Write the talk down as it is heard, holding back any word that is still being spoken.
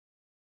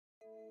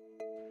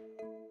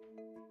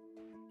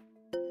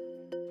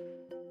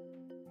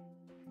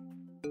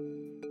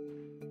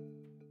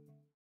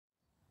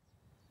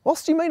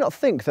Whilst you may not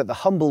think that the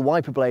humble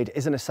wiper blade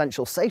is an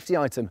essential safety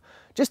item,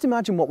 just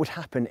imagine what would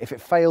happen if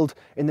it failed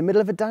in the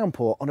middle of a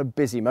downpour on a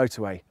busy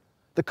motorway.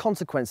 The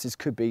consequences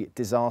could be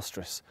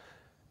disastrous.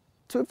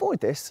 To avoid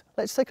this,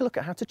 let's take a look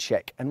at how to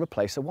check and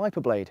replace a wiper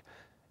blade.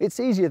 It's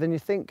easier than you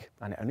think,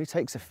 and it only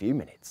takes a few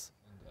minutes.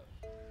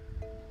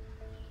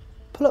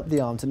 Pull up the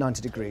arm to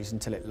 90 degrees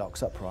until it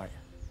locks upright.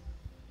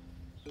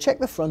 Check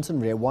the front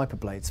and rear wiper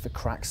blades for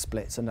cracks,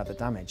 splits and other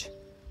damage.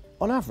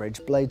 On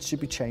average, blades should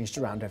be changed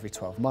around every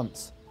 12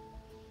 months.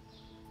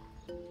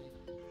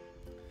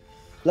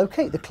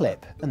 Locate the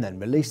clip and then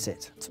release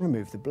it to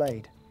remove the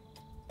blade.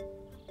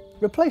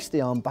 Replace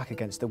the arm back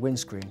against the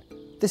windscreen.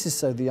 This is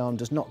so the arm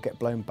does not get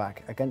blown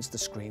back against the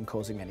screen,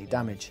 causing any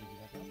damage.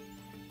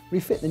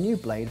 Refit the new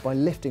blade by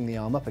lifting the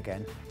arm up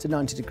again to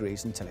 90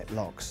 degrees until it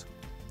locks.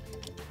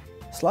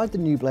 Slide the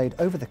new blade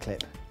over the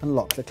clip and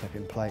lock the clip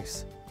in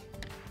place.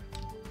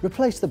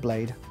 Replace the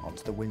blade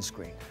onto the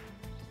windscreen.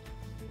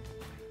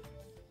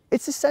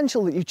 It's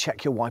essential that you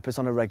check your wipers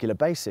on a regular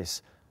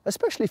basis,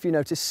 especially if you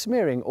notice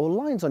smearing or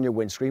lines on your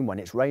windscreen when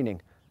it's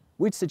raining.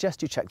 We'd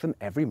suggest you check them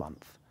every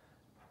month.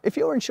 If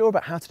you're unsure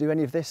about how to do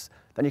any of this,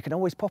 then you can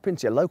always pop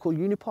into your local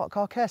Unipart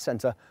Car Care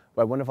Centre,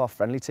 where one of our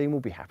friendly team will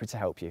be happy to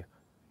help you.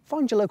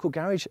 Find your local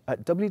garage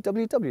at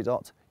www.uccc.co.uk.